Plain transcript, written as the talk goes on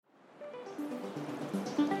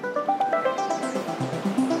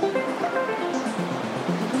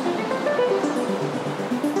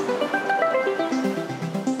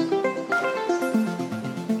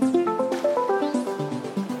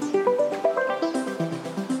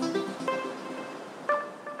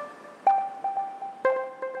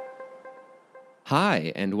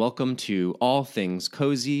Hi, and welcome to All Things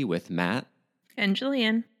Cozy with Matt and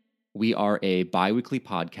Jillian. We are a bi-weekly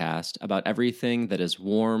podcast about everything that is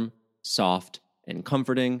warm, soft, and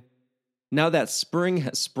comforting. Now that spring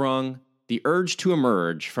has sprung, the urge to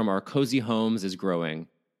emerge from our cozy homes is growing.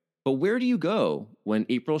 But where do you go when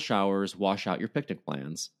April showers wash out your picnic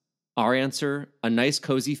plans? Our answer, a nice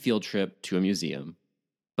cozy field trip to a museum.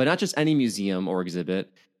 But not just any museum or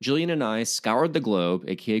exhibit. Jillian and I scoured the globe,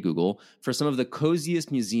 aka Google, for some of the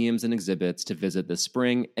coziest museums and exhibits to visit this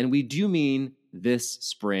spring, and we do mean this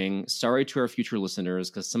spring. Sorry to our future listeners,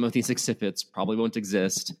 because some of these exhibits probably won't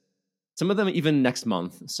exist. Some of them even next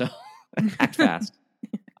month, so act fast.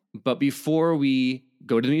 But before we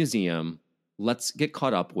go to the museum, let's get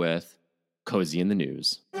caught up with Cozy in the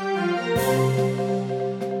News. I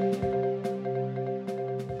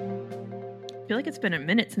feel like it's been a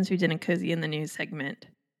minute since we did a Cozy in the News segment.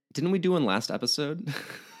 Didn't we do one last episode?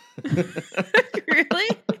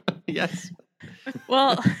 Really? Yes.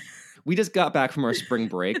 Well, we just got back from our spring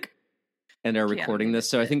break and are recording this.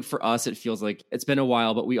 So I think for us, it feels like it's been a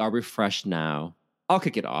while, but we are refreshed now. I'll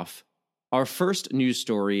kick it off. Our first news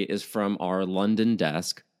story is from our London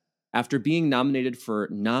desk. After being nominated for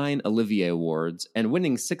 9 Olivier Awards and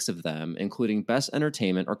winning 6 of them, including Best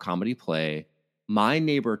Entertainment or Comedy Play, My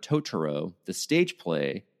Neighbor Totoro, the stage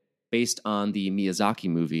play based on the Miyazaki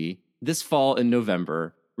movie, this fall in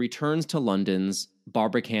November, returns to London's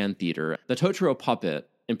Barbican Theatre. The Totoro puppet,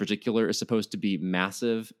 in particular, is supposed to be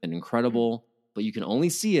massive and incredible, but you can only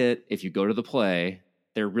see it if you go to the play.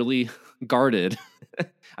 They're really guarded.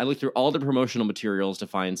 I looked through all the promotional materials to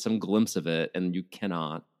find some glimpse of it, and you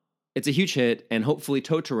cannot. It's a huge hit, and hopefully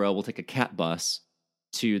Totoro will take a cat bus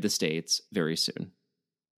to the States very soon.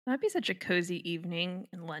 That'd be such a cozy evening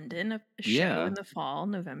in London, a show in the fall,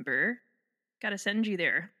 November. Gotta send you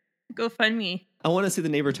there. Go fund me. I want to see The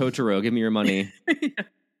Neighbor Totoro. Give me your money. Yeah.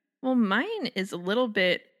 Well, mine is a little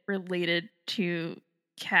bit related to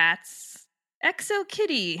cats. Exo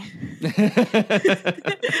Kitty. The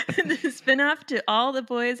spinoff to All the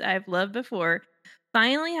Boys I've Loved Before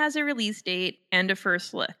finally has a release date and a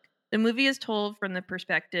first look. The movie is told from the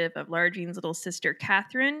perspective of Lara Jean's little sister,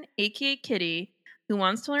 Catherine, aka Kitty, who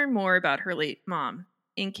wants to learn more about her late mom.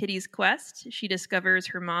 In Kitty's quest, she discovers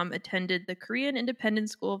her mom attended the Korean Independent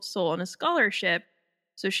School of Seoul on a scholarship,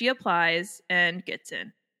 so she applies and gets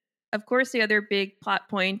in. Of course, the other big plot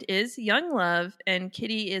point is young love, and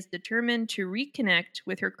Kitty is determined to reconnect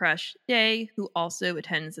with her crush, Dae, who also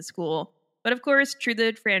attends the school. But of course, true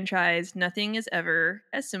to the franchise, nothing is ever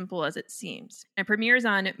as simple as it seems. It premieres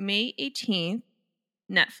on May 18th,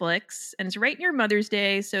 Netflix, and it's right near Mother's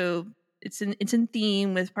Day, so it's in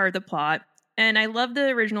theme with part of the plot. And I love the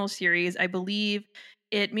original series. I believe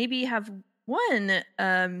it maybe have won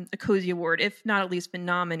a Cozy Award, if not at least been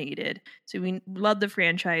nominated. So we love the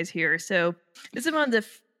franchise here. So this is one of the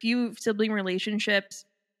few sibling relationships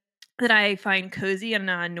that I find cozy and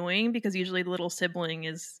not annoying, because usually the little sibling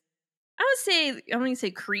is, I don't want to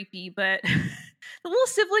say creepy, but the little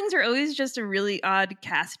siblings are always just a really odd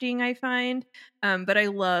casting, I find. But I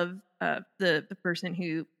love the person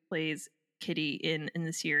who plays Kitty in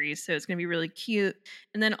the series, so it's going to be really cute.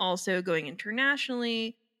 And then also going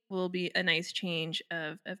internationally will be a nice change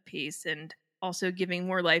of pace, and also giving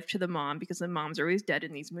more life to the mom, because the moms are always dead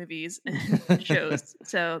in these movies and shows.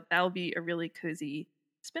 So that'll be a really cozy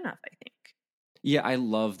spinoff, I think. Yeah, I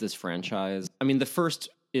love this franchise. I mean, the first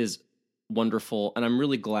is wonderful, and I'm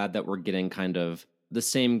really glad that we're getting kind of the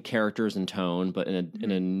same characters and tone, but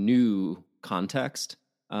in a new context,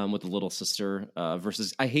 with the little sister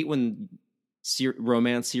versus. I hate when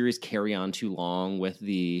romance series carry on too long with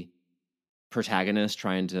the protagonist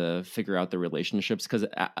trying to figure out the relationships, because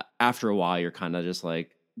after a while you're kind of just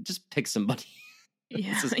like, just pick somebody.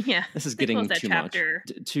 Yeah, this is getting too much.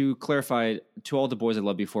 To clarify, To All the Boys I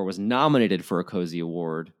Loved Before was nominated for a Cozy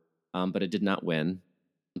Award, but it did not win.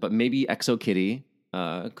 But maybe Exo Kitty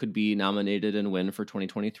could be nominated and win for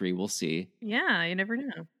 2023. We'll see. Yeah, you never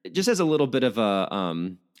know. Just as a little bit of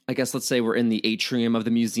a, I guess let's say we're in the atrium of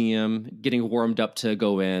the museum, getting warmed up to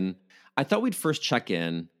go in. I thought we'd first check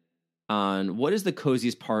in on what is the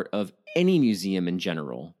coziest part of any museum in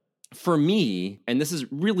general. For me, and this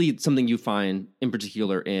is really something you find in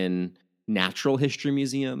particular in natural history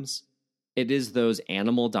museums, it is those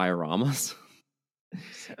animal dioramas.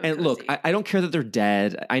 So and cozy. Look, I don't care that they're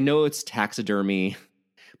dead. I know it's taxidermy,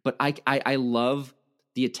 but I love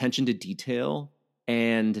the attention to detail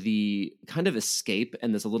and the kind of escape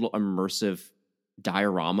and this little immersive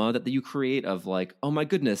diorama that you create of like, oh my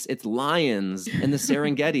goodness, it's lions in the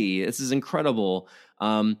Serengeti. This is incredible.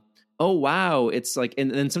 oh wow, it's like, and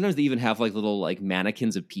then sometimes they even have like little like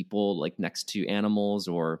mannequins of people like next to animals,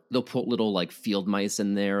 or they'll put little like field mice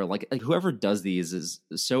in there. Like whoever does these is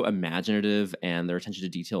so imaginative, and their attention to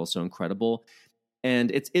detail is so incredible. And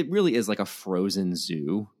it really is like a frozen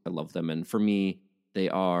zoo. I love them, and for me, they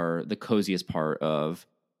are the coziest part of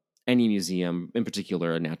any museum, in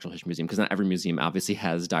particular a natural history museum, because not every museum obviously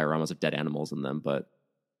has dioramas of dead animals in them, but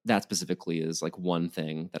that specifically is like one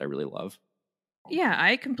thing that I really love. Yeah,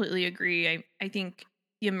 I completely agree. I think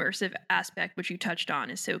the immersive aspect, which you touched on,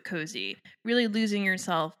 is so cozy. Really losing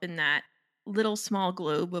yourself in that little small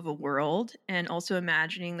globe of a world, and also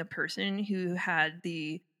imagining the person who had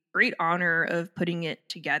the great honor of putting it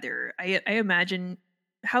together. I imagine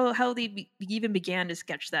how they even began to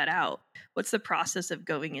sketch that out. What's the process of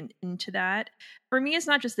going into that? For me, it's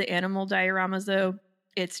not just the animal dioramas, though.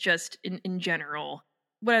 It's just in general,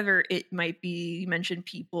 whatever it might be. You mentioned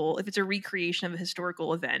people. If it's a recreation of a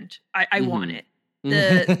historical event, I want it.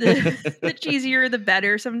 The cheesier, the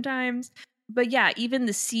better sometimes. But yeah, even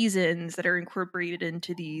the seasons that are incorporated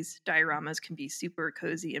into these dioramas can be super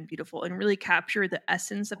cozy and beautiful, and really capture the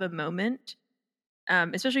essence of a moment.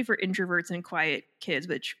 Especially for introverts and quiet kids,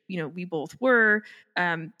 which we both were.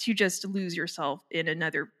 To just lose yourself in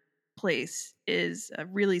another place is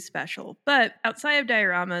really special. But outside of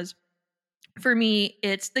dioramas, for me,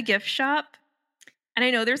 it's the gift shop. And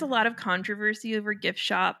I know there's a lot of controversy over gift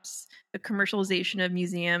shops, the commercialization of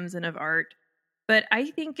museums and of art. But I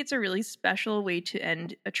think it's a really special way to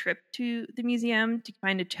end a trip to the museum, to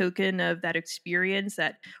find a token of that experience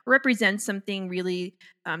that represents something really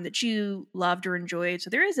that you loved or enjoyed. So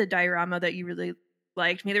there is a diorama that you really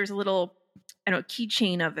liked. Maybe there's a little, I don't know,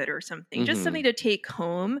 keychain of it or something, just something to take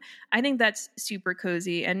home. I think that's super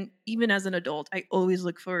cozy. And even as an adult, I always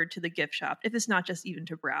look forward to the gift shop, if it's not just even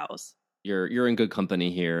to browse. You're in good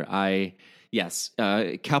company here. Yes,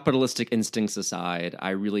 capitalistic instincts aside, I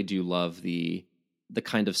really do love the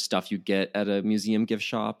kind of stuff you get at a museum gift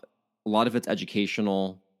shop. A lot of it's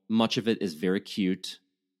educational. Much of it is very cute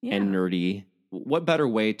and nerdy. What better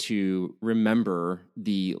way to remember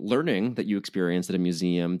the learning that you experienced at a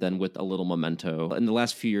museum than with a little memento? In the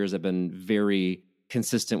last few years, I've been very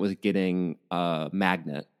consistent with getting a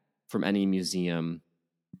magnet from any museum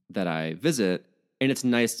that I visit. And it's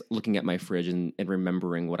nice looking at my fridge and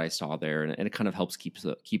remembering what I saw there. And it kind of helps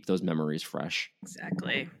keep those memories fresh.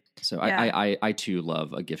 Exactly. So yeah. I too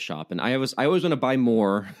love a gift shop, and I always want to buy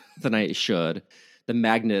more than I should. The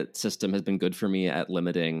magnet system has been good for me at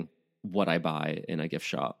limiting what I buy in a gift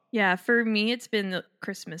shop. Yeah, for me, it's been the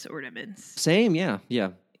Christmas ornaments. Same, yeah,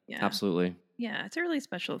 absolutely. Yeah, it's a really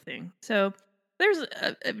special thing. So there's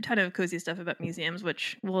a ton of cozy stuff about museums,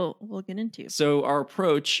 which we'll get into. So our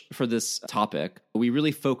approach for this topic, we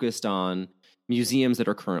really focused on museums that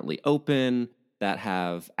are currently open, that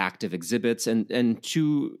have active exhibits, and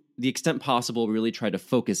to the extent possible, we really try to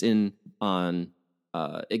focus in on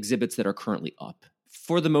exhibits that are currently up.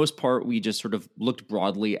 For the most part, we just sort of looked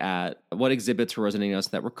broadly at what exhibits were resonating us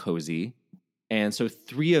that were cozy. And so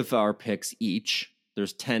 3 of our picks each,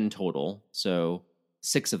 there's 10 total, so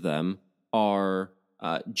 6 of them are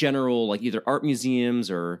general, like either art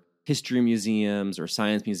museums or history museums or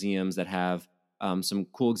science museums that have some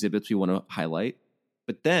cool exhibits we want to highlight.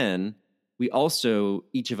 But then we also,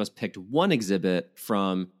 each of us picked one exhibit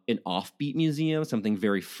from an offbeat museum, something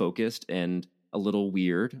very focused and a little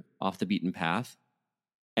weird, off the beaten path.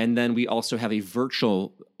 And then we also have a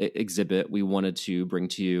virtual exhibit we wanted to bring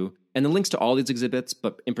to you. And the links to all these exhibits,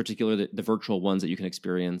 but in particular the virtual ones that you can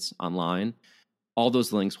experience online, all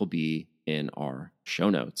those links will be in our show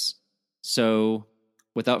notes. So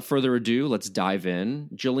without further ado, let's dive in.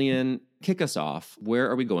 Jillian, kick us off. Where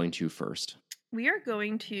are we going to first? We are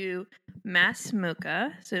going to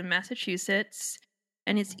MassMocha, so Massachusetts,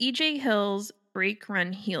 and it's E.J. Hill's Break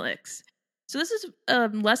Run Helix. So this is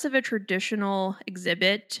less of a traditional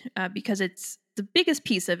exhibit because it's the biggest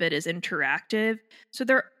piece of it is interactive. So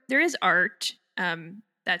there is art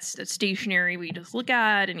that's stationary we just look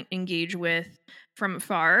at and engage with from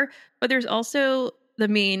afar, but there's also the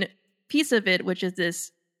main piece of it, which is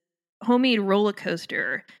this homemade roller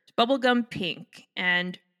coaster. It's bubblegum pink,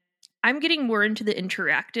 and I'm getting more into the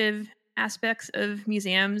interactive aspects of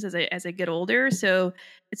museums as I get older. So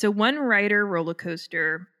it's a one-rider roller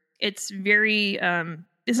coaster. It's very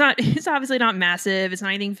it's obviously not massive. It's not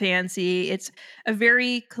anything fancy. It's a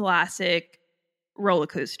very classic roller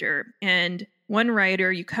coaster. And one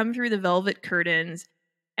rider, you come through the velvet curtains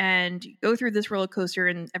and go through this roller coaster,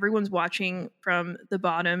 and everyone's watching from the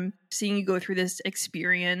bottom, seeing you go through this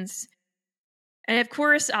experience. And of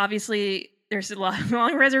course, obviously, there's a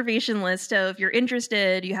long reservation list. So if you're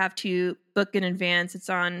interested, you have to book in advance. It's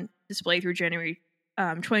on display through January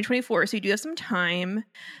 2024. So you do have some time.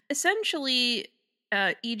 Essentially,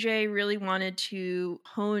 EJ really wanted to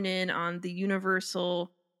hone in on the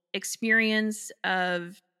universal experience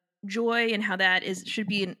of joy and how that should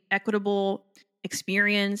be an equitable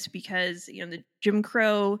experience, because the Jim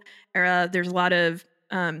Crow era, there's a lot of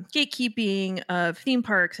gatekeeping of theme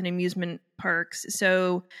parks and amusement parks.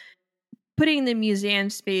 So putting the museum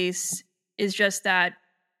space is just that,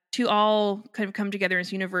 to all kind of come together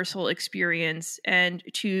as universal experience, and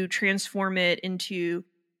to transform it into,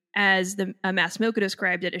 as the Mass Mocha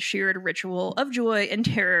described it, a shared ritual of joy and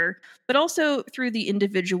terror, but also through the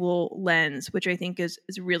individual lens, which I think is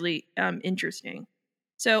really interesting.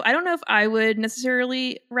 So I don't know if I would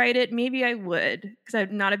necessarily write it. Maybe I would, because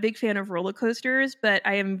I'm not a big fan of roller coasters, but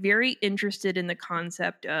I am very interested in the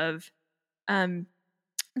concept of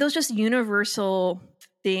those just universal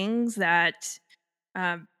things that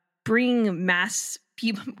bring mass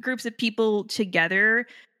groups of people together.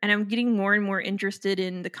 And I'm getting more and more interested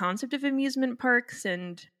in the concept of amusement parks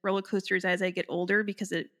and roller coasters as I get older,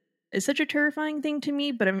 because it is such a terrifying thing to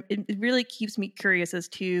me, but it really keeps me curious as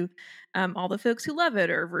to all the folks who love it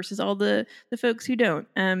or versus all the folks who don't.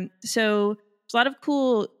 So there's a lot of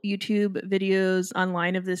cool YouTube videos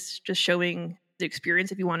online of this, just showing the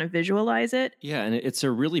experience if you want to visualize it. Yeah, and it's a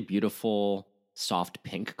really beautiful soft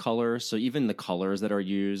pink color. So even the colors that are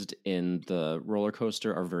used in the roller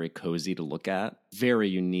coaster are very cozy to look at. Very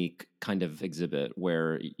unique kind of exhibit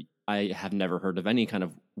where I have never heard of any kind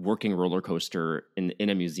of working roller coaster in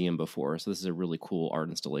a museum before. So this is a really cool art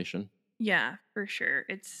installation. Yeah, for sure.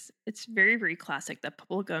 It's very, very classic, that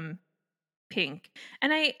bubblegum pink.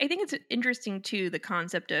 And I think it's interesting too, the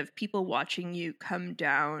concept of people watching you come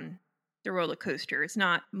down the roller coaster. It's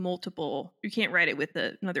not multiple. You can't ride it with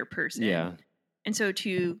another person. Yeah. And so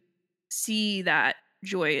to see that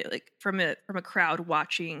joy, like from a crowd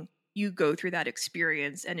watching you go through that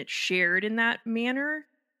experience, and it's shared in that manner,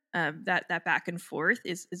 that back and forth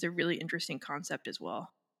is a really interesting concept as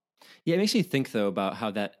well. Yeah, it makes me think though about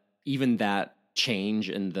how that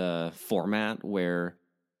change in the format, where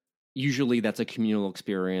usually that's a communal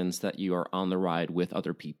experience that you are on the ride with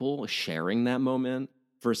other people sharing that moment,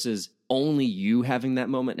 versus only you having that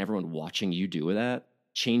moment and everyone watching you do that,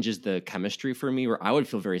 changes the chemistry for me, where I would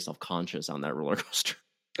feel very self-conscious on that roller coaster.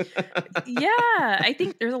 Yeah, I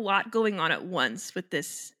think there's a lot going on at once with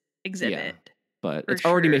this exhibit. Yeah, but it's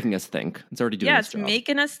already making us think. It's already doing its job.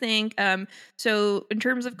 Making us think. So in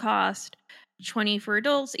terms of cost, 20 for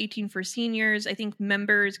adults, 18 for seniors. I think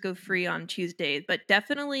members go free on Tuesday, but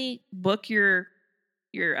definitely book your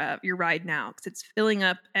ride now, because it's filling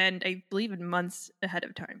up, and I believe in months ahead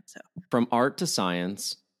of time. So from art to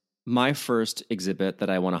science, my first exhibit that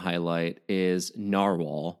I want to highlight is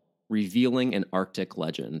Narwhal, Revealing an Arctic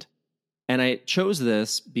Legend. And I chose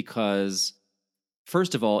this because,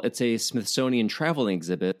 first of all, it's a Smithsonian traveling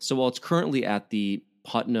exhibit. So while it's currently at the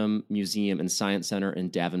Putnam Museum and Science Center in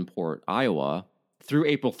Davenport, Iowa, through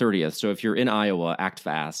April 30th. So if you're in Iowa, act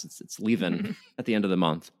fast. It's leaving at the end of the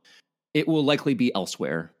month. It will likely be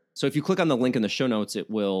elsewhere. So if you click on the link in the show notes, it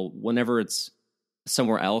will, whenever it's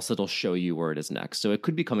somewhere else, it'll show you where it is next. So it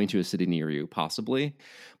could be coming to a city near you, possibly.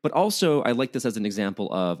 But also, I like this as an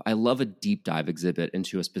example of, I love a deep dive exhibit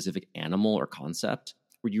into a specific animal or concept,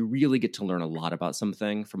 where you really get to learn a lot about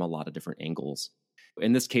something from a lot of different angles.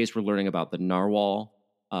 In this case, we're learning about the narwhal,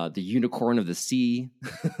 the unicorn of the sea.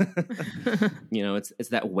 It's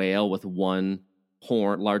that whale with one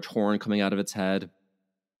large horn coming out of its head.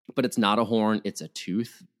 But it's not a horn, it's a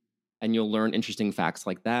tooth. And you'll learn interesting facts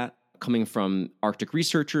like that coming from Arctic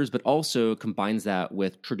researchers, but also combines that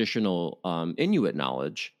with traditional Inuit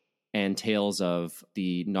knowledge and tales of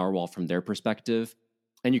the narwhal from their perspective.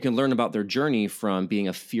 And you can learn about their journey from being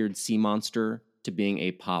a feared sea monster to being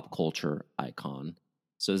a pop culture icon.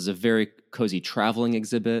 So this is a very cozy traveling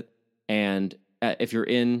exhibit. And if you're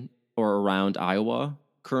in or around Iowa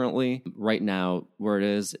currently, right now, where it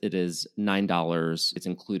is $9. It's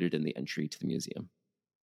included in the entry to the museum.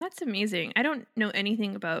 That's amazing. I don't know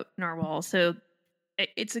anything about narwhal, so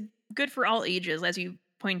it's good for all ages, as you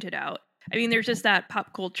pointed out. I mean, there's just that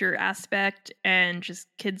pop culture aspect, and just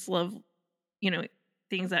kids love,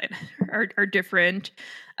 things that are different.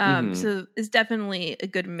 So it's definitely a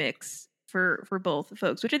good mix for both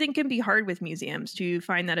folks, which I think can be hard with museums, to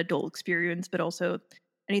find that adult experience, but also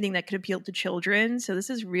anything that could appeal to children. So this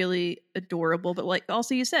is really adorable, but like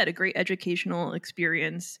also you said, a great educational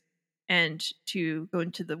experience, and to go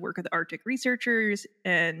into the work of the Arctic researchers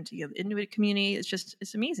and the Inuit community.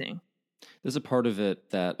 It's amazing. There's a part of it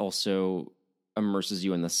that also immerses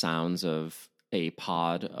you in the sounds of a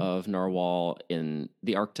pod of narwhal in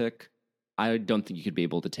the Arctic, I don't think you could be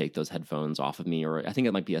able to take those headphones off of me, or I think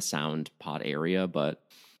it might be a sound pod area, but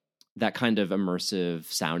that kind of immersive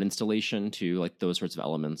sound installation to like those sorts of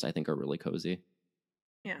elements, I think are really cozy.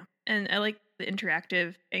 Yeah. And I like the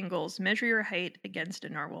interactive angles. Measure your height against a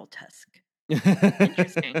narwhal tusk.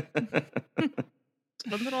 Interesting.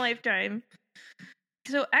 Once in a lifetime.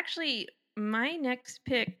 So actually, my next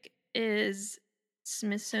pick is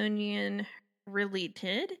Smithsonian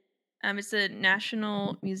related. It's the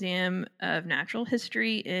National Museum of Natural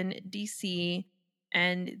History in DC,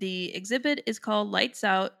 and the exhibit is called Lights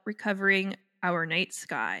Out: Recovering Our Night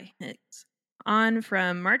Sky. It's on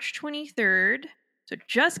from March 23rd, so it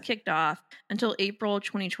just kicked off, until April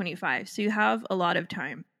 2025. So you have a lot of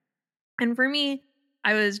time. And for me,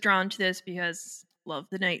 I was drawn to this because love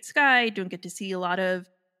the night sky. Don't get to see a lot of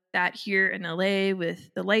that here in LA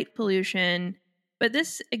with the light pollution. But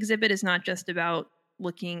this exhibit is not just about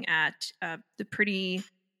looking at the pretty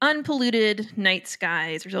unpolluted night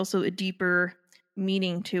skies. There's also a deeper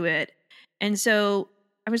meaning to it. And so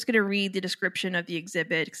I'm just going to read the description of the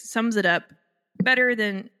exhibit because it sums it up better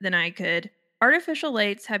than I could. Artificial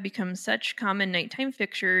lights have become such common nighttime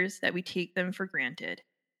fixtures that we take them for granted.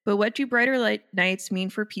 But what do brighter light nights mean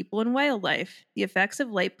for people and wildlife? The effects of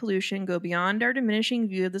light pollution go beyond our diminishing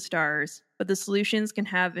view of the stars, but the solutions can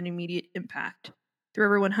have an immediate impact. Through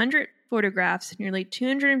over 100 photographs, nearly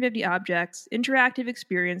 250 objects, interactive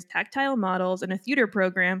experience, tactile models, and a theater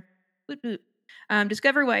program,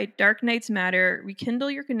 discover why dark nights matter, rekindle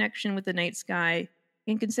your connection with the night sky,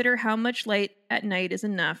 and consider how much light at night is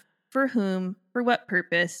enough, for whom, for what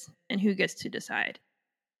purpose, and who gets to decide.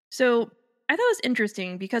 So I thought it was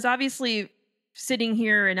interesting because obviously sitting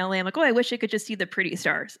here in LA, I'm like, oh, I wish I could just see the pretty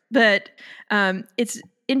stars. But it's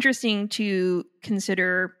interesting to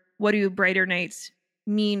consider, what do brighter nights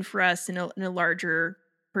mean for us in a larger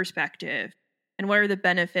perspective? And what are the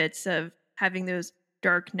benefits of having those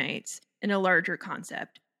dark nights in a larger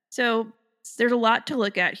concept? So there's a lot to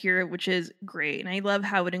look at here, which is great. And I love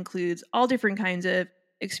how it includes all different kinds of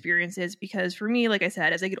experiences, because for me, like I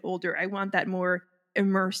said, as I get older, I want that more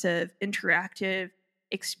immersive, interactive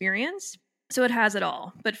experience. So it has it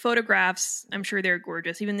all. But photographs, I'm sure they're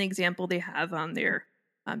gorgeous. Even the example they have on their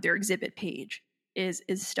exhibit page is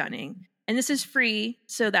stunning. And this is free,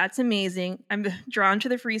 so that's amazing. I'm drawn to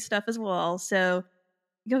the free stuff as well. So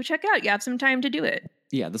go check out. You have some time to do it.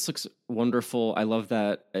 Yeah, this looks wonderful. I love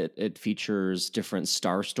that it features different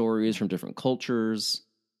star stories from different cultures.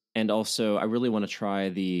 And also, I really want to try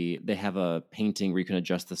they have a painting where you can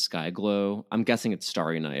adjust the sky glow. I'm guessing it's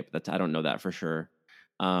Starry Night, but I don't know that for sure,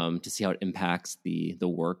 to see how it impacts the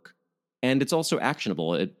work. And it's also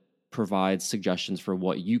actionable. It provides suggestions for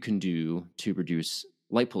what you can do to reduce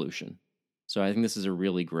light pollution. So I think this is a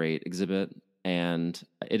really great exhibit. And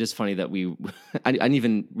it is funny that I didn't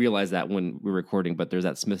even realize that when we were recording, but there's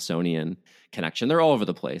that Smithsonian connection. They're all over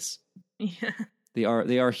the place. Yeah. They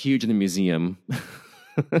are huge in the museum.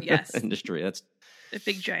 Yes. industry. That's a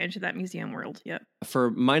big giant of that museum world. Yep.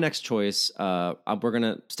 For my next choice, we're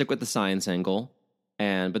gonna stick with the science angle,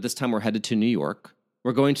 but this time we're headed to New York.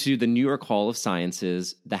 We're going to the New York Hall of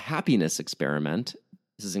Sciences, the Happiness Experiment.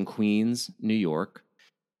 This is in Queens, New York.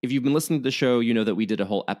 If you've been listening to the show, you know that we did a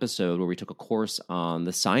whole episode where we took a course on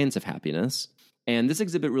the science of happiness, and this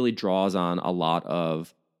exhibit really draws on a lot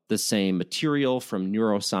of the same material from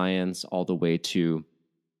neuroscience all the way to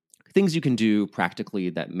things you can do practically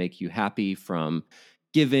that make you happy, from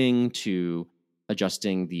giving to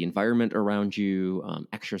adjusting the environment around you,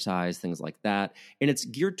 exercise, things like that. And it's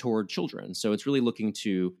geared toward children. So it's really looking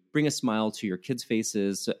to bring a smile to your kids'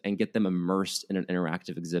 faces and get them immersed in an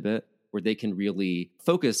interactive exhibit where they can really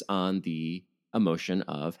focus on the emotion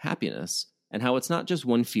of happiness and how it's not just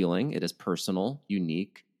one feeling. It is personal,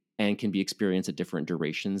 unique, and can be experienced at different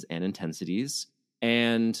durations and intensities.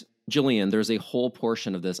 And Jillian, there's a whole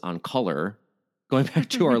portion of this on color, going back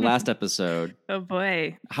to our last episode. Oh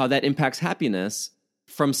boy. How that impacts happiness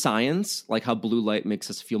from science, like how blue light makes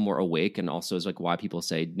us feel more awake, and also is like why people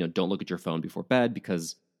say, don't look at your phone before bed,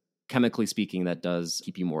 because chemically speaking, that does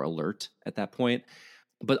keep you more alert at that point.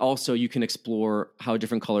 But also you can explore how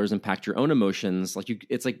different colors impact your own emotions.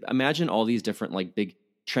 It's like, imagine all these different like big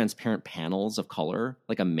transparent panels of color,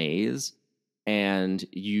 like a maze. And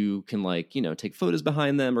you can take photos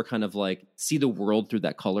behind them, or kind of like see the world through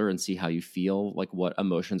that color and see how you feel, like what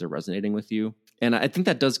emotions are resonating with you. And I think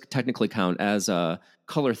that does technically count as a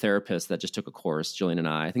color therapist that just took a course, Jillian and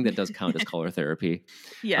I think that does count as color therapy.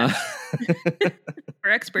 Yeah.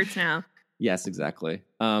 We're experts now. Yes, exactly.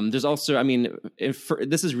 There's also,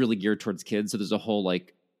 this is really geared towards kids. So there's a whole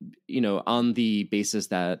like on the basis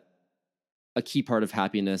that a key part of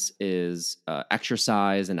happiness is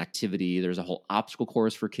exercise and activity. There's a whole obstacle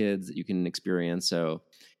course for kids that you can experience. So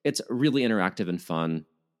it's really interactive and fun.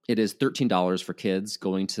 It is $13 for kids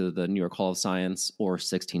going to the New York Hall of Science, or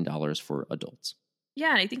 $16 for adults. Yeah,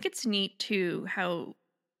 and I think it's neat too how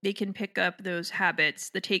they can pick up those habits,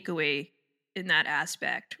 the takeaway in that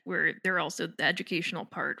aspect, where they're also the educational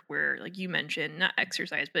part where, like you mentioned, not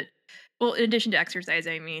exercise, but, well, in addition to exercise,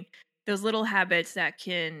 I mean, those little habits that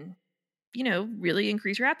can, really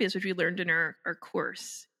increase your happiness, which we learned in our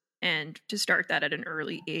course. And to start that at an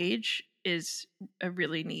early age is a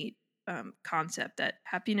really neat concept, that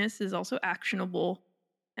happiness is also actionable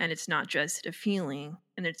and it's not just a feeling,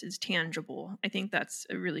 and it's tangible. I think that's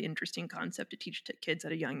a really interesting concept to teach to kids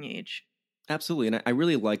at a young age. Absolutely. And I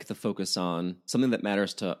really like the focus on something that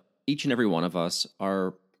matters to each and every one of us,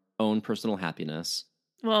 our own personal happiness.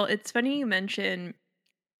 Well, it's funny you mention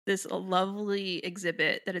this lovely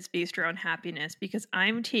exhibit that is based around happiness, because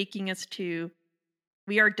I'm taking us to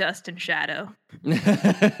We Are Dust and Shadow.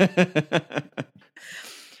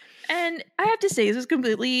 And I have to say, this is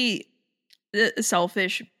completely a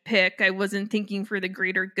selfish pick. I wasn't thinking for the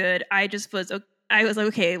greater good. I was like,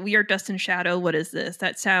 okay, We Are Dust and Shadow. What is this?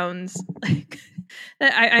 That sounds like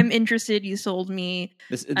I'm interested. You sold me.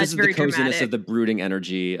 This is the coziness dramatic of the brooding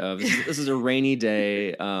energy of this is a rainy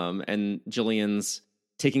day, and Jillian's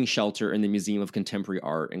taking shelter in the Museum of Contemporary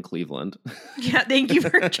Art in Cleveland. Yeah, thank you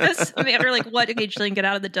for just after like what? Okay, Jillian, get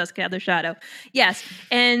out of the dust, get out of the shadow. Yes,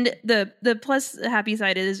 and the plus happy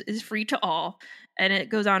side is free to all, and it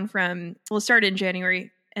goes on from it started in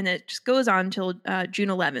January, and it just goes on until June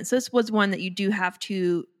 11th. So this was one that you do have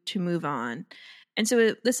to move on. And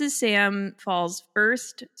so this is Sam Fall's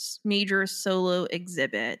first major solo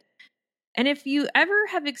exhibit. And if you ever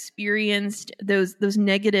have experienced those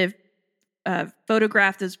negative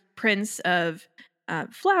photograph, those prints of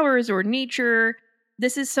flowers or nature,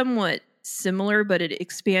 this is somewhat similar, but it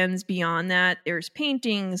expands beyond that. There's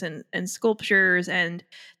paintings and sculptures, and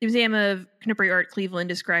the Museum of Contemporary Art Cleveland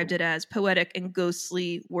described it as poetic and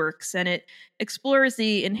ghostly works, and it explores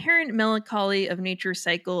the inherent melancholy of nature's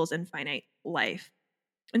cycles and finite life.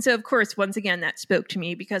 And so, of course, once again, that spoke to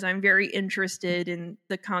me because I'm very interested in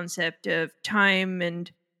the concept of time and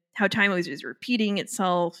how time always is repeating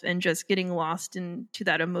itself, and just getting lost into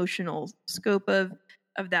that emotional scope of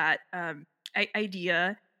that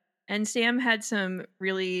idea. And Sam had some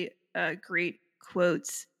really great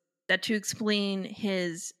quotes that to explain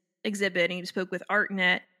his exhibit. And he spoke with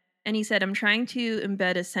ArtNet, and he said, "I'm trying to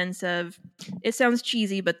embed a sense of, it sounds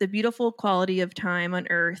cheesy, but the beautiful quality of time on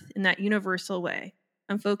Earth in that universal way.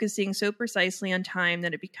 I'm focusing so precisely on time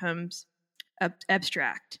that it becomes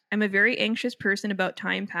abstract. I'm a very anxious person about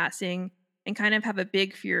time passing and kind of have a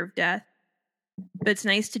big fear of death. But it's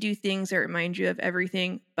nice to do things that remind you of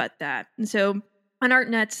everything but that." And so on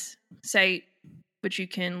ArtNet's site, which you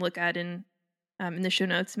can look at in the show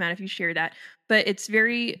notes, Matt, if you share that, but there's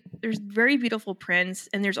very beautiful prints,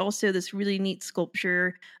 and there's also this really neat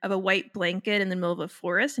sculpture of a white blanket in the middle of a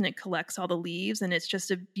forest, and it collects all the leaves, and it's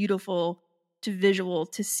just a beautiful visual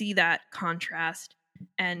to see that contrast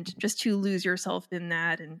and just to lose yourself in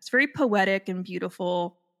that. And it's very poetic and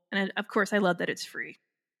beautiful. And of course, I love that it's free.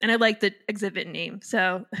 And I like the exhibit name.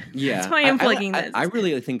 So yeah, that's why I'm plugging this. I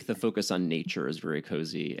really think the focus on nature is very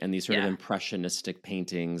cozy. And these sort of impressionistic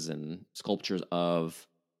paintings and sculptures of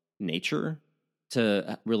nature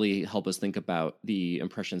to really help us think about the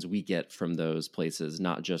impressions we get from those places,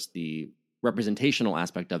 not just the representational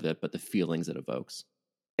aspect of it, but the feelings it evokes.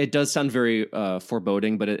 It does sound very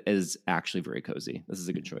foreboding, but it is actually very cozy. This is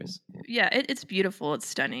a good choice. Yeah, it's beautiful. It's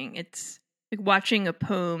stunning. It's like watching a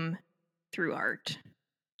poem through art.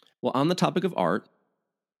 Well, on the topic of art,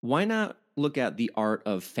 why not look at the art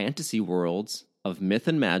of fantasy worlds, of myth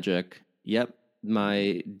and magic? Yep,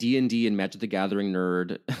 my D&D and Magic the Gathering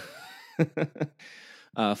nerd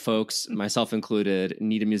folks, myself included,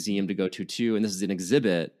 need a museum to go to too. And this is an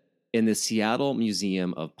exhibit in the Seattle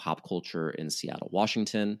Museum of Pop Culture in Seattle,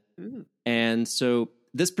 Washington. Ooh. And so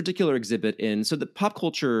this particular exhibit so the Pop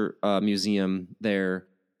Culture Museum there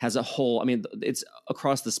has a whole, it's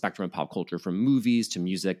across the spectrum of pop culture, from movies to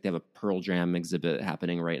music. They have a Pearl Jam exhibit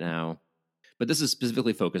happening right now. But this is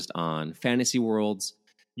specifically focused on fantasy worlds.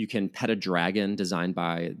 You can pet a dragon designed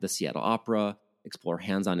by the Seattle Opera, explore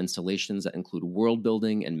hands-on installations that include world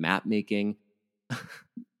building and map making.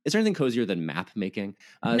 Is there anything cozier than map making?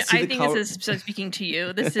 No, I think this is speaking to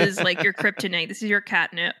you. This is like your kryptonite. This is your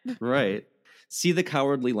catnip. Right. See the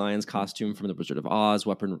Cowardly Lion's costume from The Wizard of Oz,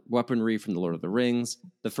 weaponry from The Lord of the Rings,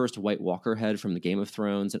 the first White Walker head from the Game of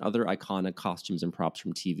Thrones, and other iconic costumes and props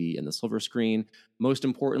from TV and the silver screen. Most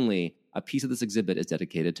importantly, a piece of this exhibit is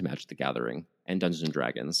dedicated to Magic the Gathering and Dungeons and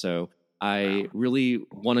Dragons. So I really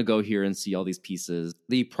want to go here and see all these pieces.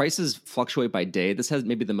 The prices fluctuate by day. This has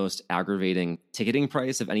maybe the most aggravating ticketing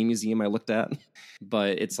price of any museum I looked at,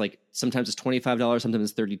 but it's like sometimes it's $25, sometimes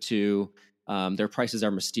it's $32. Their prices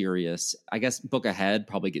are mysterious. I guess book ahead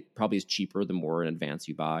probably is cheaper the more in advance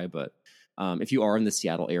you buy. But if you are in the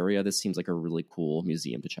Seattle area, this seems like a really cool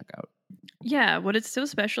museum to check out. Yeah, what is so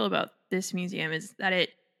special about this museum is that it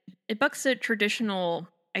bucks a traditional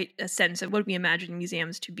a sense of what we imagine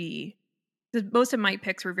museums to be. Most of my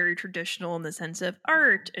picks were very traditional in the sense of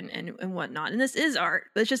art and whatnot, and this is art,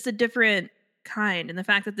 but it's just a different kind. And the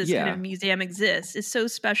fact that this kind of museum exists is so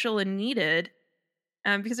special and needed.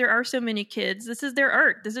 Because there are so many kids. This is their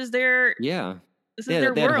art. This is their This is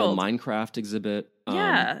their they had a whole world. Minecraft exhibit.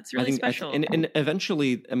 It's really special. And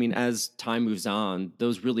eventually, I mean, as time moves on,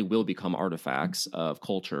 those really will become artifacts of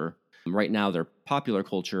culture. Right now, they're popular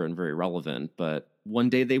culture and very relevant, but one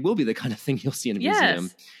day they will be the kind of thing you'll see in a museum.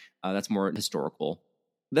 That's more historical.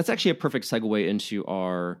 That's actually a perfect segue into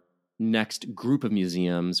our next group of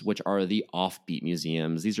museums, which are the offbeat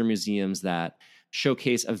museums. These are museums that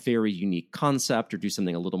showcase a very unique concept or do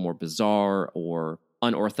something a little more bizarre or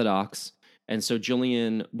unorthodox. And so,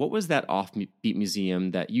 Jillian, what was that offbeat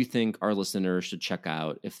museum that you think our listeners should check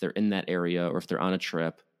out if they're in that area or if they're on a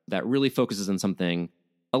trip that really focuses on something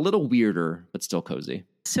a little weirder but still cozy?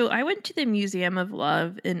 So I went to the Museum of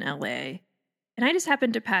Love in LA, and I just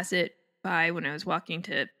happened to pass it by when I was walking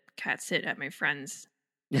to cat sit at my friend's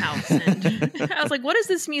house. And I was like, what is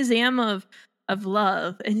this Museum of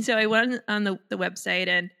Love? And so I went on the website,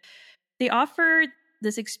 and they offer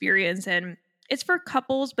this experience, and it's for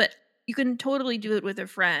couples, but you can totally do it with a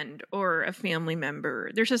friend or a family member.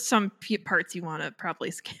 There's just some parts you want to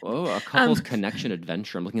probably skip. Oh, a couples connection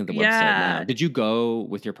adventure. I'm looking at the website now. Did you go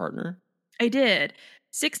with your partner? I did.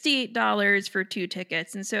 $68 for 2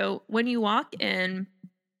 tickets. And so when you walk in,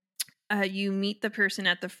 you meet the person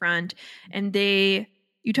at the front, and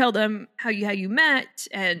you tell them how you met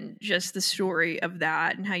and just the story of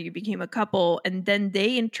that and how you became a couple. And then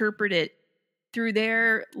they interpret it through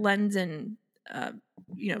their lens and,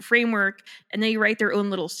 framework. And they write their own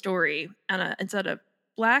little story it's on a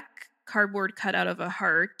black cardboard cutout of a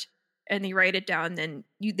heart, and they write it down. Then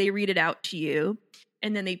they read it out to you.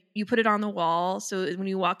 And then you put it on the wall. So when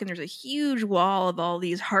you walk in, there's a huge wall of all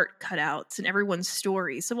these heart cutouts and everyone's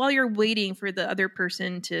story. So while you're waiting for the other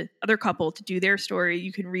couple to do their story,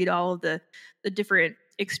 you can read all of the different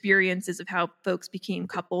experiences of how folks became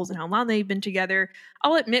couples and how long they've been together.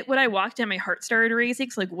 I'll admit, when I walked in, my heart started racing.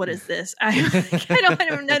 It's like, what is this? I don't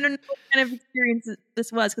know what kind of experience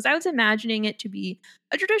this was, because I was imagining it to be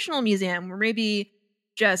a traditional museum where maybe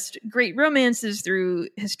just great romances through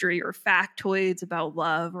history or factoids about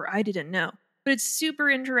love, or I didn't know. But it's super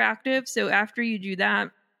interactive. So after you do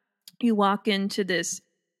that, you walk into this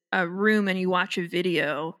room and you watch a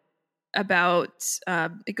video about,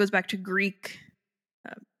 it goes back to Greek,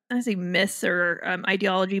 I say myths or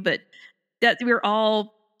ideology, but that we're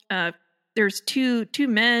all, there's two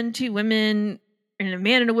men, 2 women, and a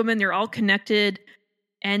man and a woman. They're all connected.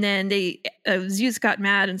 And then Zeus got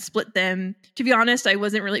mad and split them. To be honest, I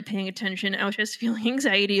wasn't really paying attention. I was just feeling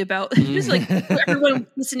anxiety about just like everyone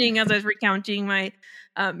listening as I was recounting my,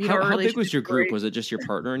 how big was your group? Was it just your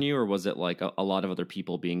partner and you, or was it like a lot of other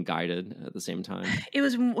people being guided at the same time? It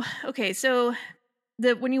was, okay. So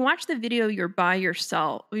when you watch the video, you're by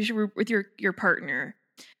yourself with your partner.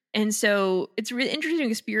 And so it's a really interesting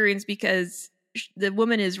experience because the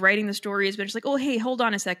woman is writing the stories, but she's like, oh, hey, hold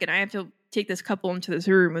on a second. I have to take this couple into this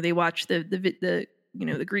room where they watch the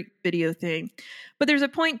Greek video thing. But there's a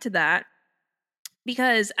point to that,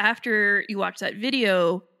 because after you watch that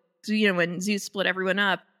video, when Zeus split everyone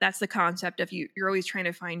up, that's the concept of you're always trying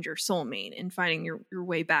to find your soulmate and finding your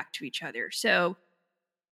way back to each other. So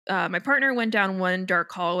my partner went down one dark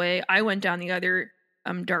hallway. I went down the other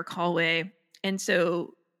dark hallway. And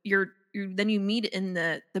so then you meet in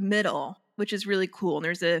the middle, which is really cool. And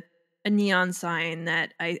there's a neon sign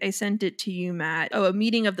that I sent it to you, Matt. Oh, a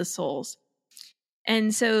meeting of the souls.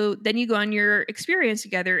 And so then you go on your experience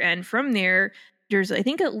together. And from there, there's, I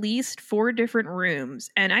think, at least 4 different rooms.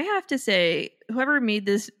 And I have to say, whoever made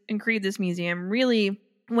this and created this museum really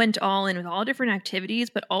went all in with all different activities,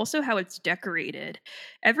 but also how it's decorated.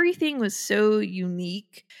 Everything was so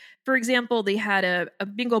unique. For example, they had a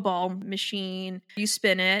bingo ball machine. You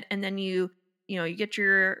spin it, and then you get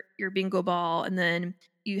your bingo ball, and then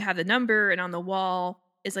you have the number, and on the wall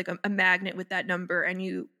is like a magnet with that number, and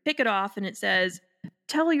you pick it off and it says,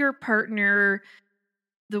 tell your partner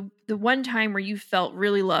the one time where you felt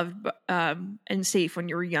really loved and safe when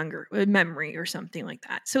you were younger, a memory or something like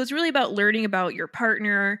that. So it's really about learning about your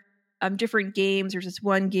partner. Different games. There's this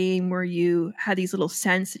one game where you had these little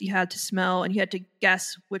scents that you had to smell, and you had to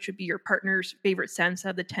guess which would be your partner's favorite scents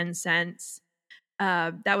of the 10 scents.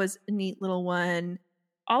 That was a neat little one.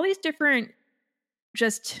 All these different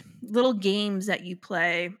just little games that you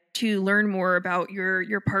play to learn more about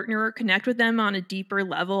your partner or connect with them on a deeper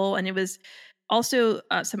level. And it was also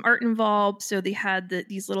some art involved. So they had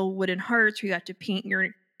these little wooden hearts where you got to paint your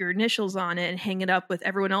initials on it and hang it up with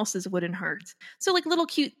everyone else's wooden hearts. So like little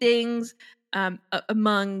cute things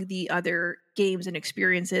among the other games and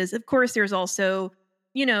experiences. Of course, there's also,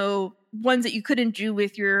 ones that you couldn't do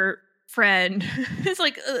with your friend. It's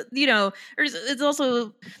like, it's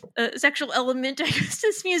also a sexual element, I guess, to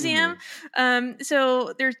this museum. Mm-hmm.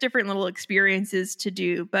 So there's different little experiences to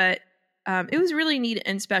do, but it was really neat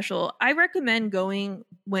and special. I recommend going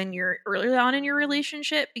when you're early on in your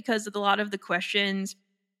relationship, because of a lot of the questions,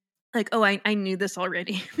 like, oh, I knew this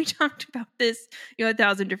already. We talked about this,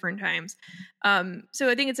 1,000 different times. So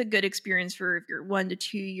I think it's a good experience for if you're 1 to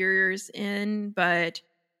 2 years in, but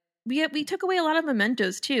we took away a lot of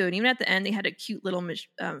mementos too. And even at the end, they had a cute little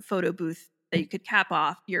photo booth that you could cap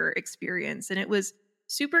off your experience. And it was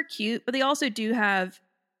super cute, but they also do have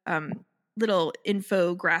little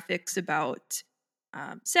infographics about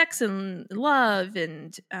sex and love.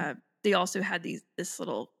 And they also had this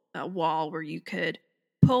little wall where you could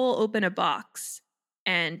pull open a box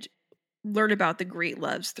and learn about the great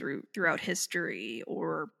loves throughout history,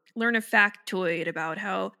 or learn a factoid about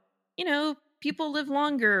how, people live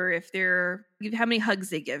longer if how many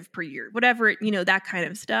hugs they give per year, whatever, that kind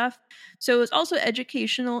of stuff. So it's also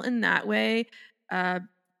educational in that way. And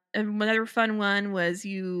another fun one was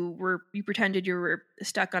you pretended you were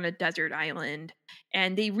stuck on a desert island,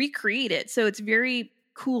 and they recreate it. So it's very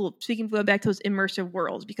cool. Speaking of going back to those immersive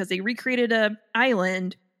worlds, because they recreated a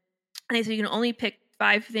island, and they said you can only pick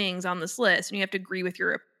 5 things on this list, and you have to agree with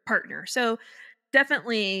your partner. So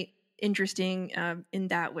definitely interesting in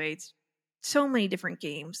that way. It's so many different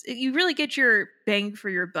games. You really get your bang for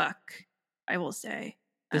your buck, I will say.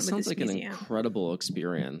 This sounds like museum. An incredible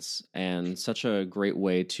experience, and such a great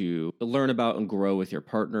way to learn about and grow with your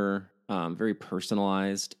partner. Very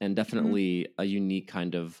personalized, and definitely a unique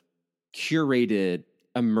kind of curated,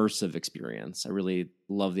 immersive experience. I really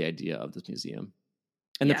love the idea of this museum.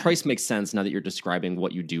 And the price makes sense now that you're describing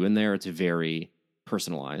what you do in there. It's very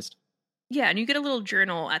personalized. Yeah, and you get a little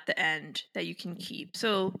journal at the end that you can keep.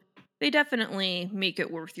 So they definitely make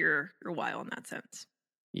it worth your while in that sense.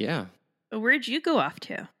 Yeah. But where'd you go off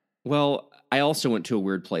to? Well, I also went to a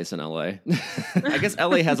weird place in LA. I guess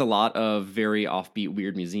LA has a lot of very offbeat,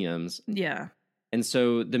 weird museums. Yeah. And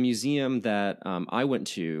so the museum that I went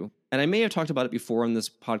to, and I may have talked about it before on this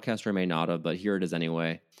podcast, or I may not have, but here it is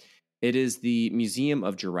anyway. It is the Museum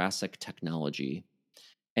of Jurassic Technology.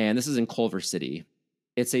 And this is in Culver City.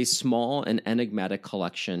 It's a small and enigmatic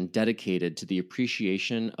collection dedicated to the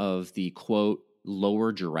appreciation of the, quote,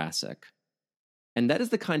 lower Jurassic. And that is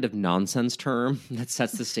the kind of nonsense term that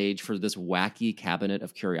sets the stage for this wacky cabinet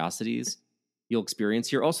of curiosities you'll experience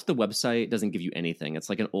here. Also, the website doesn't give you anything. It's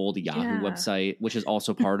like an old Yahoo website, which is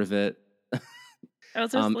also part of it.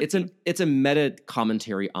 It's a meta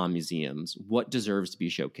commentary on museums. What deserves to be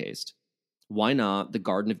showcased? Why not the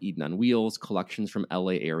Garden of Eden on wheels, collections from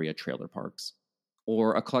LA area trailer parks,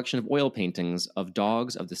 or a collection of oil paintings of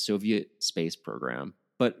dogs of the Soviet space program?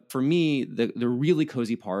 But for me, the really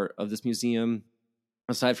cozy part of this museum,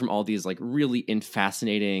 aside from all these like really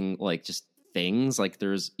fascinating like just things, like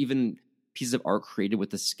there's even pieces of art created with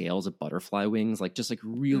the scales of butterfly wings, like just like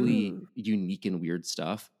really unique and weird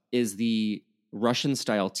stuff, is the Russian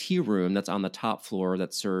style tea room that's on the top floor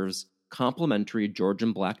that serves complimentary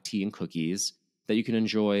Georgian black tea and cookies that you can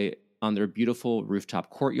enjoy on their beautiful rooftop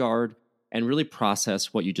courtyard and really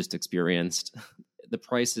process what you just experienced. The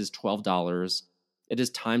price is $12. It is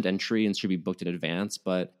timed entry and should be booked in advance,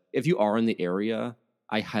 but if you are in the area,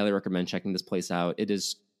 I highly recommend checking this place out. It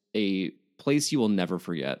is a place you will never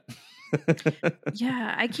forget.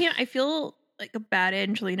 Yeah, I feel like a bad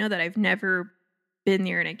Angelino that I've never been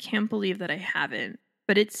there, and I can't believe that I haven't.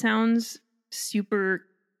 But it sounds super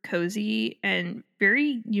cozy and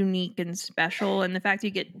very unique and special. And the fact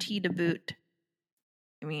you get tea to boot,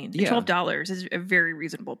 I mean, $12 is a very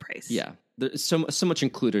reasonable price. Yeah, there's so much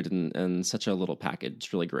included in such a little package.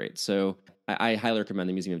 It's really great. So I highly recommend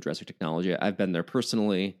the Museum of Jurassic Technology. I've been there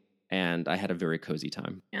personally, and I had a very cozy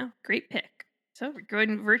time. Yeah, great pick. So we're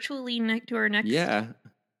going virtually to our next. Yeah,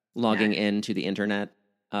 logging into the internet.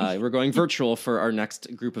 We're going virtual for our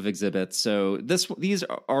next group of exhibits. So these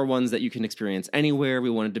are ones that you can experience anywhere. We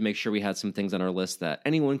wanted to make sure we had some things on our list that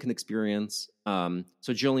anyone can experience. So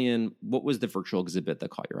Jillian, what was the virtual exhibit that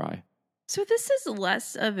caught your eye? So this is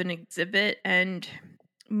less of an exhibit and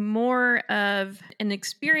more of an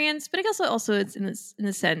experience, but I guess also it's in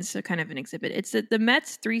a sense a kind of an exhibit. It's the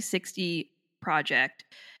Met's 360 project.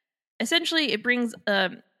 Essentially, it brings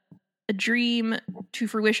a dream to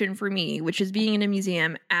fruition for me, which is being in a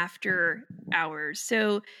museum after hours.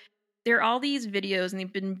 So there are all these videos, and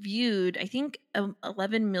they've been viewed, I think,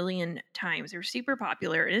 11 million times. They're super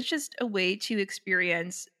popular, and it's just a way to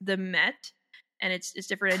experience the Met and its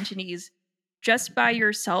different entities just by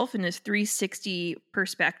yourself in this 360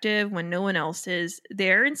 perspective when no one else is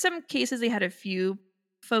there. In some cases, they had a few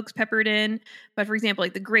folks peppered in, but for example,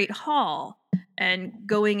 like the Great Hall, and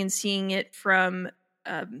going and seeing it from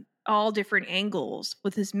all different angles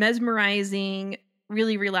with this mesmerizing,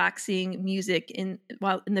 really relaxing music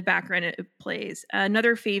while in the background it plays.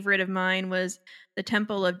 Another favorite of mine was the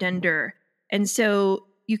Temple of Dendur, and so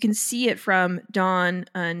you can see it from dawn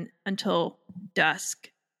until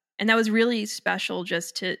dusk, and that was really special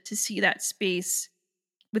just to see that space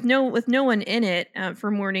with no one in it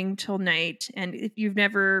from morning till night. And if you've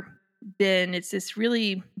never been, it's this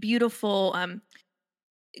really beautiful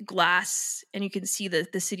glass, and you can see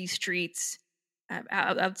the city streets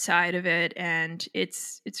outside of it, and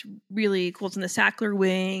it's really cool. It's in the Sackler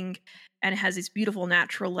Wing, and it has this beautiful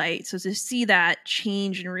natural light. So to see that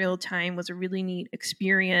change in real time was a really neat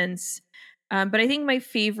experience. But I think my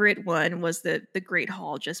favorite one was the Great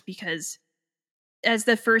Hall, just because as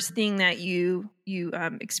the first thing that you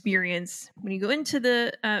experience when you go into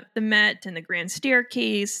the Met and the Grand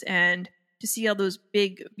Staircase, and to see all those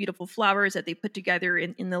big, beautiful flowers that they put together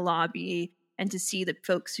in the lobby, and to see the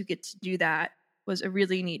folks who get to do that was a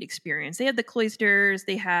really neat experience. They have the cloisters,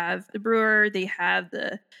 they have the Brewer, they have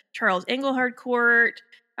the Charles Engelhard Court,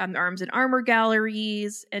 the Arms and Armor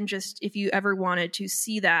galleries, and just if you ever wanted to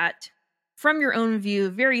see that from your own view,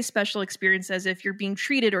 very special experience, as if you're being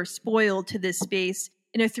treated or spoiled to this space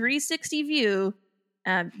in a 360 view,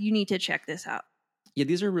 you need to check this out. Yeah,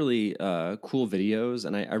 these are really cool videos,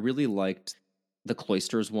 and I really liked the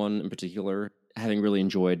Cloisters one in particular, having really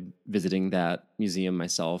enjoyed visiting that museum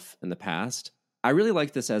myself in the past. I really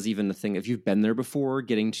like this as even a thing, if you've been there before,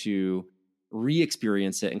 getting to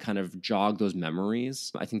re-experience it and kind of jog those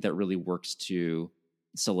memories. I think that really works to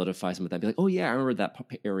solidify some of that. Be like, oh yeah, I remember that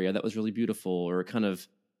area. That was really beautiful. Or it kind of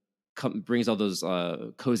brings all those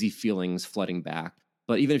cozy feelings flooding back.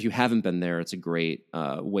 But even if you haven't been there, it's a great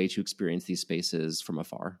way to experience these spaces from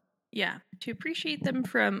afar. Yeah, to appreciate them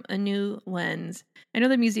from a new lens. I know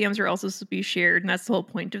the museums are also supposed to be shared, and that's the whole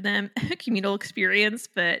point of them, a communal experience.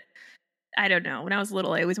 But I don't know. When I was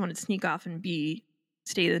little, I always wanted to sneak off and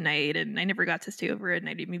stay the night, and I never got to stay over at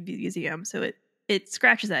night at the museum. So it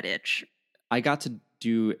scratches that itch. I got to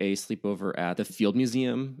do a sleepover at the Field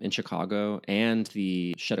Museum in Chicago and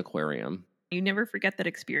the Shedd Aquarium. You never forget that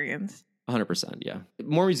experience. 100%, yeah.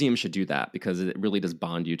 More museums should do that because it really does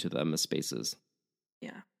bond you to them as spaces.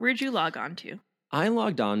 Yeah. Where'd you log on to? I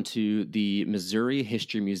logged on to the Missouri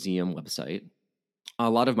History Museum website. A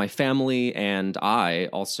lot of my family and I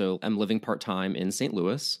also am living part-time in St.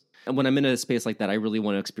 Louis. And when I'm in a space like that, I really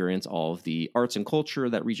want to experience all of the arts and culture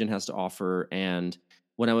that region has to offer. And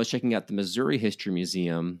when I was checking out the Missouri History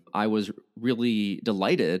Museum, I was really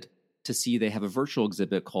delighted to see they have a virtual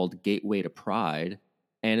exhibit called Gateway to Pride.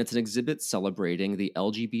 And it's an exhibit celebrating the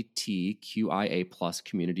LGBTQIA+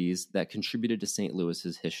 communities that contributed to St.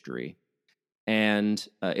 Louis's history. And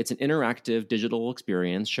it's an interactive digital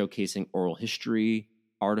experience showcasing oral history,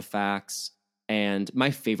 artifacts, and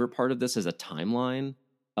my favorite part of this is a timeline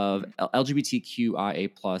of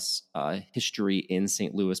LGBTQIA+ history in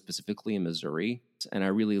St. Louis, specifically in Missouri. And I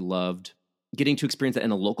really loved getting to experience that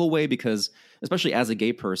in a local way because, especially as a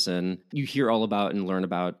gay person, you hear all about and learn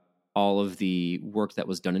about all of the work that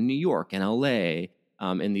was done in New York and LA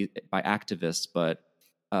by activists, but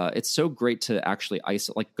it's so great to actually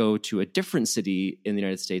go to a different city in the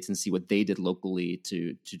United States and see what they did locally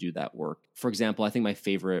to do that work. For example, I think my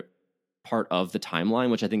favorite part of the timeline,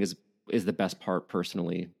 which I think is the best part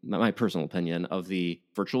personally, my personal opinion, of the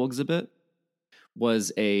virtual exhibit,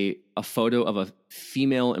 was a photo of a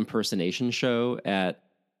female impersonation show at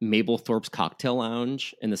Mapplethorpe's Cocktail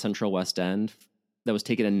Lounge in the Central West End that was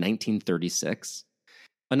taken in 1936.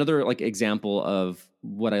 Another example of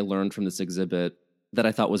what I learned from this exhibit that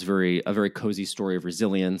I thought was a very cozy story of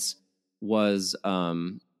resilience was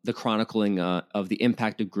the chronicling of the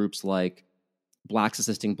impact of groups like Blacks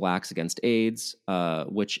Assisting Blacks Against AIDS,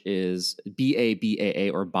 which is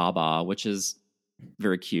BABAA or BABA, which is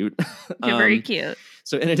Very cute. They're very cute.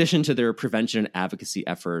 So in addition to their prevention and advocacy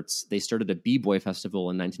efforts, they started a B-Boy festival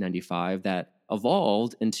in 1995 that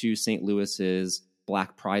evolved into St. Louis's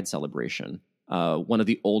Black Pride celebration, one of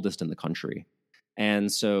the oldest in the country.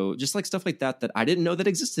 And so just like stuff like that I didn't know that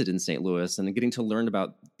existed in St. Louis, and getting to learn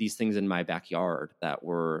about these things in my backyard that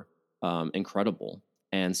were incredible.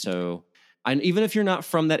 And so even if you're not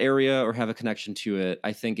from that area or have a connection to it,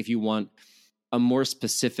 I think if you want a more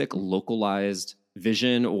specific, localized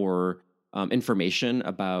vision or information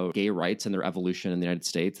about gay rights and their evolution in the United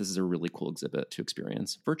States, this is a really cool exhibit to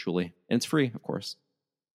experience virtually. And it's free, of course.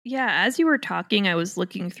 Yeah, as you were talking, I was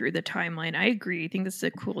looking through the timeline. I agree. I think this is the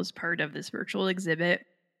coolest part of this virtual exhibit.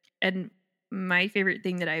 And my favorite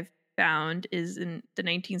thing that I've found is in the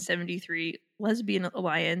 1973 Lesbian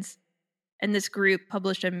Alliance. And this group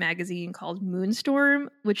published a magazine called Moonstorm,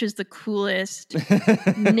 which is the coolest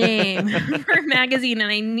name for a magazine.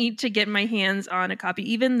 And I need to get my hands on a copy.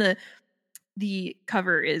 Even the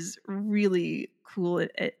cover is really cool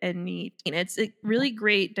and neat. And it's a really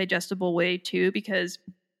great digestible way too, because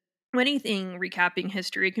anything recapping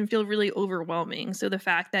history can feel really overwhelming. So the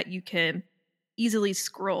fact that you can easily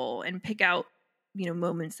scroll and pick out,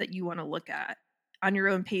 moments that you want to look at on your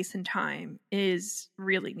own pace and time is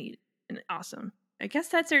really neat and awesome. I guess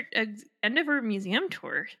that's our end of our museum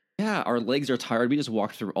tour. Yeah, our legs are tired. We just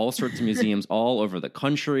walked through all sorts of museums all over the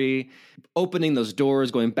country, opening those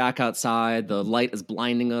doors, going back outside. The light is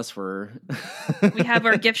blinding us. We have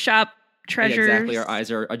our gift shop treasures. Yeah, exactly. Our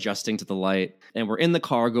eyes are adjusting to the light. And we're in the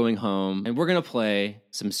car going home, and we're going to play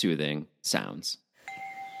some soothing sounds.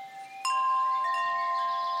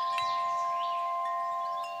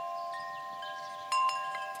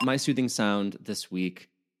 My soothing sound this week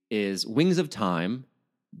is Wings of Time.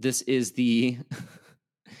 This is the...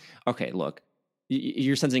 Okay, look,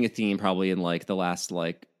 you're sensing a theme probably in like the last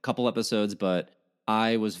couple episodes, but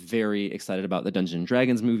I was very excited about the Dungeons &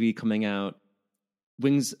 Dragons movie coming out.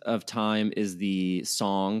 Wings of Time is the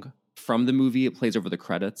song from the movie. It plays over the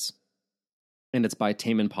credits, and it's by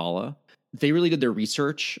Tame Impala. They really did their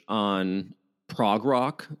research on prog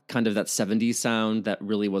rock, kind of that 70s sound that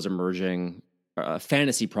really was emerging,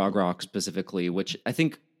 fantasy prog rock specifically, which I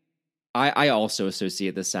think I also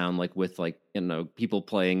associate this sound with people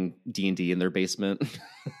playing D&D in their basement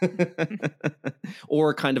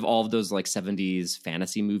or kind of all of those 70s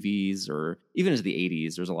fantasy movies, or even into the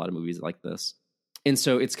 80s. There's a lot of movies like this. And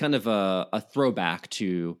so it's kind of a throwback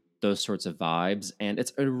to those sorts of vibes. And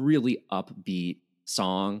it's a really upbeat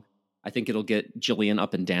song. I think it'll get Jillian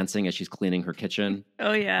up and dancing as she's cleaning her kitchen.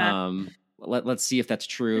 Oh, yeah. Let's see if that's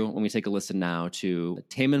true when we take a listen now to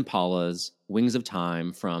Tame Impala's Wings of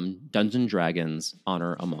Time from Dungeons & Dragons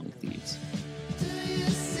Honor Among Thieves.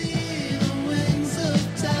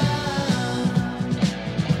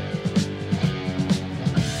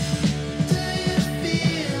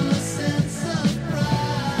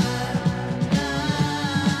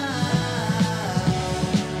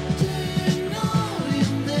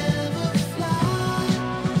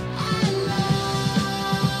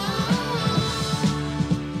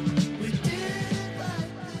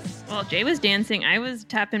 Jay was dancing. I was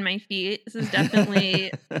tapping my feet. This is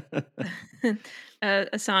definitely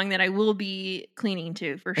a song that I will be cleaning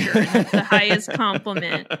to for sure. That's the highest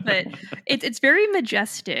compliment. But it's very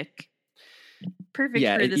majestic. Perfect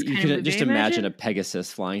for this kind of movie. Just imagine a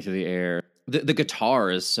Pegasus flying through the air. The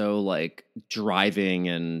guitar is so driving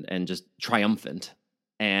and just triumphant.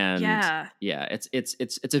 And yeah, it's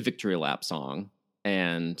a victory lap song.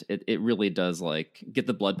 And it really does get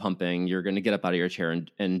the blood pumping. You're going to get up out of your chair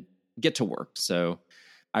and get to work. So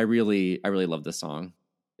I really love this song.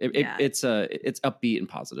 It's upbeat and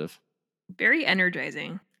positive. Very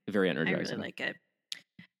energizing. Very energizing. I really like it.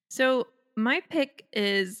 So my pick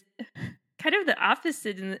is kind of the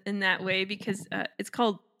opposite in that way, because it's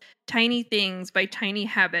called Tiny Things by Tiny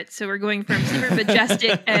Habits. So we're going from super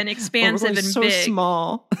majestic and expansive and so big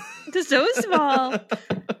small to so small.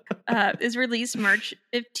 Is released March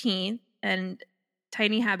 15th, and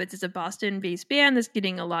Tiny Habits is a Boston-based band that's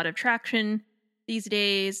getting a lot of traction these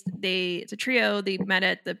days. It's a trio. They met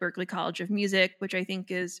at the Berklee College of Music, which I think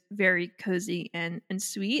is very cozy and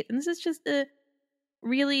sweet. And this is just a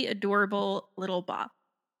really adorable little bop.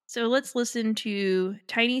 So let's listen to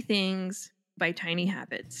Tiny Things by Tiny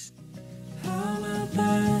Habits. How about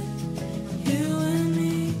that? You and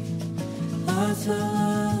me, lots of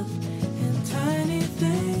love and tiny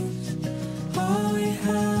things. All we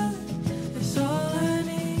have is all I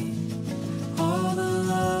need. All the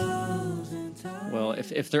love and tiny. Well,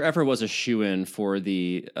 if there ever was a shoo-in for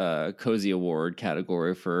the Cozy Award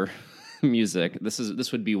category for music,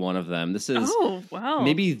 this would be one of them. This is oh wow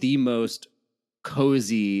maybe the most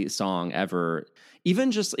cozy song ever.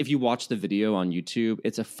 Even just if you watch the video on YouTube,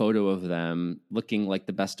 it's a photo of them looking like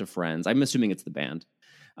the best of friends. I'm assuming it's the band.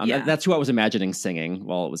 That's who I was imagining singing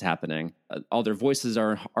while it was happening. All their voices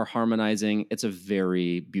are harmonizing. It's a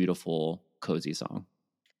very beautiful, cozy song.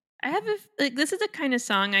 This is a kind of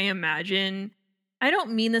song I imagine. I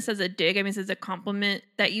don't mean this as a dig. I mean this as a compliment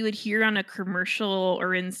that you would hear on a commercial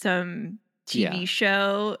or in some TV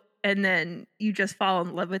show, and then you just fall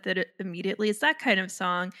in love with it immediately. It's that kind of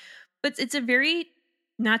song. But it's a very,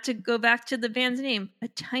 not to go back to the band's name, a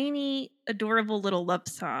tiny, adorable little love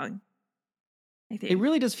song. I think it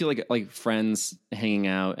really does feel like friends hanging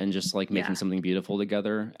out and just like making something beautiful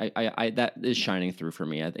together. I that is shining through for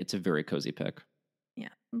me. It's a very cozy pick. Yeah,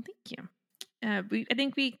 well, thank you. I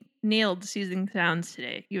think we nailed Soothing Sounds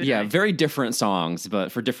today. Very different songs,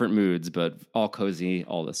 but for different moods, but all cozy,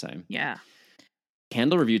 all the same. Yeah.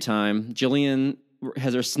 Candle review time. Jillian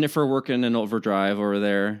has her sniffer working in overdrive over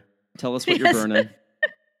there. Tell us what you're burning.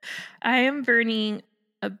 I am burning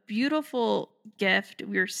a beautiful gift.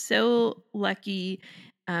 We're so lucky.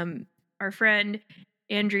 Our friend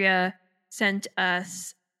Andrea sent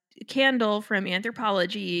us a candle from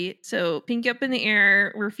Anthropologie. So Pinky Up in the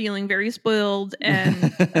Air. We're feeling very spoiled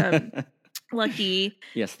and lucky.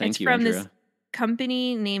 Yes, thank you, Andrea. It's from this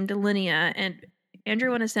company named Alinea. And Andrea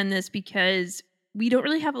want to send this because we don't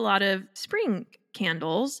really have a lot of spring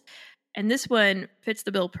candles. And this one fits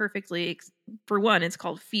the bill perfectly. For one, it's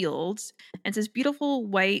called Fields. And it's this beautiful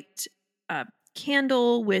white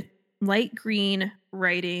candle with light green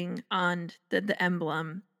writing on the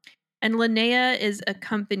emblem. And Linnea is a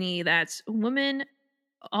company that's all woman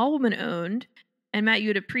owned. And Matt, you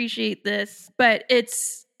would appreciate this, but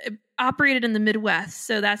it's operated in the Midwest.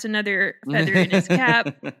 So that's another feather in his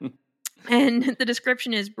cap. And the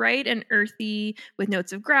description is bright and earthy with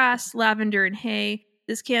notes of grass, lavender, and hay.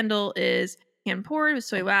 This candle is hand poured with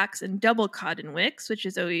soy wax and double cotton wicks, which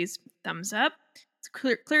is always thumbs up. It's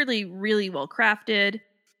clearly really well crafted.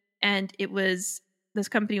 And this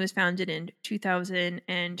company was founded in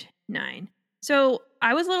 2009. So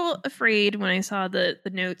I was a little afraid when I saw the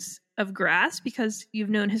notes of grass, because you've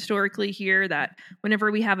known historically here that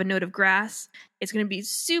whenever we have a note of grass, it's going to be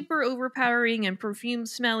super overpowering and perfume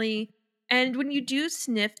smelly. And when you do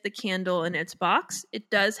sniff the candle in its box, it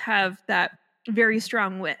does have that very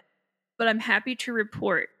strong whiff. But I'm happy to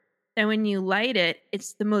report that when you light it,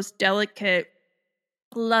 it's the most delicate,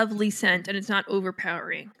 lovely scent, and it's not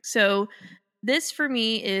overpowering. So this for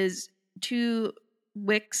me is 2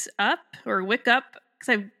 wicks up, or wick up,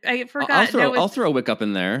 because I forgot. I'll throw a wick up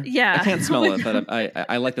in there. Yeah. I can't smell it, but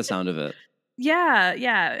I like the sound of it.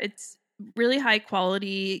 Yeah. It's really high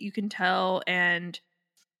quality, you can tell, and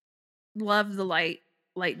love the light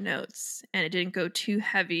notes, and it didn't go too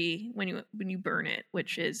heavy when you burn it,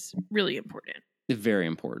 which is really important. Very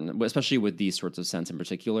important, especially with these sorts of scents in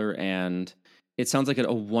particular. And it sounds like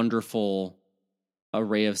a wonderful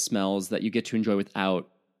array of smells that you get to enjoy without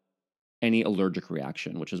any allergic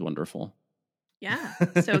reaction, which is wonderful. Yeah.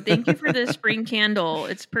 So thank you for the spring candle.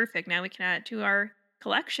 It's perfect. Now we can add it to our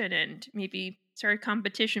collection and maybe start a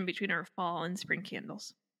competition between our fall and spring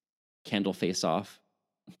candles. Candle face off.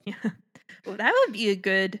 Yeah. Well, that would be a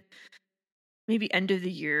good maybe end of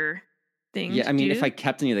the year thing. Yeah, I mean, if I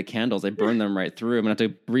kept any of the candles, I'd burn them right through. I'm gonna have to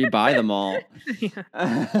rebuy them all.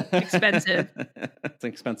 Expensive. It's an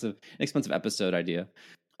expensive episode idea.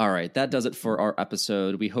 All right, that does it for our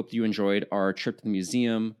episode. We hope you enjoyed our trip to the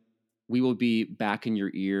museum. We will be back in your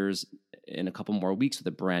ears in a couple more weeks with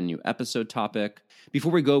a brand new episode topic.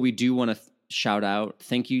 Before we go, we do want to shout out,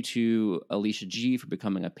 thank you to Alicia G for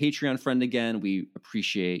becoming a Patreon friend again. We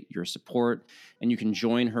appreciate your support, and you can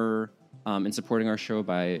join her in supporting our show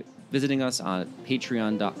by visiting us on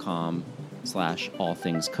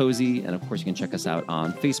patreon.com/allthingscozy. And of course, you can check us out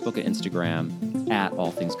on Facebook and Instagram at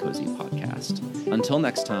All Things Cozy Podcast. Until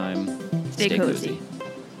next time, stay cozy.